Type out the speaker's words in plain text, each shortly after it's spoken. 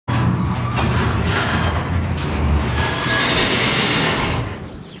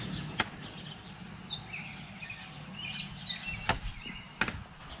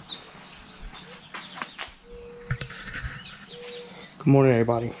Good morning,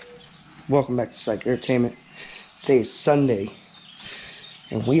 everybody. Welcome back to Psych Entertainment. Today is Sunday,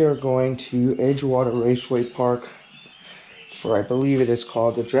 and we are going to Edgewater Raceway Park for, I believe it is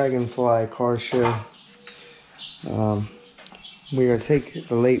called the Dragonfly car show. We're going to take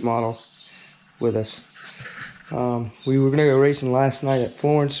the late model with us. We were going to go racing last night at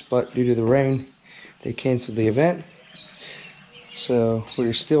Florence, but due to the rain, they canceled the event. So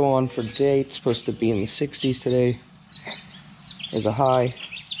we're still on for today. It's supposed to be in the 60s today as a high.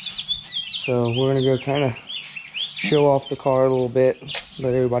 So we're going to go kind of show off the car a little bit,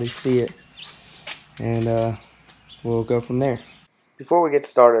 let everybody see it, and we'll go from there. Before we get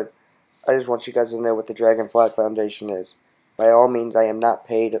started, I just want you guys to know what the Dragonfly Foundation is. By all means, I am not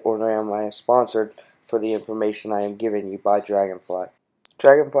paid or am I sponsored for the information I am giving you by Dragonfly.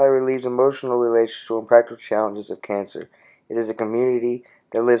 Dragonfly relieves emotional, relational, and practical challenges of cancer. It is a community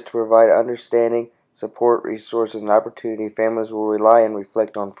that lives to provide understanding, support, resources, and opportunity families will rely and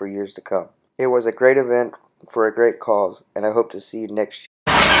reflect on for years to come. It was a great event for a great cause, and I hope to see you next year.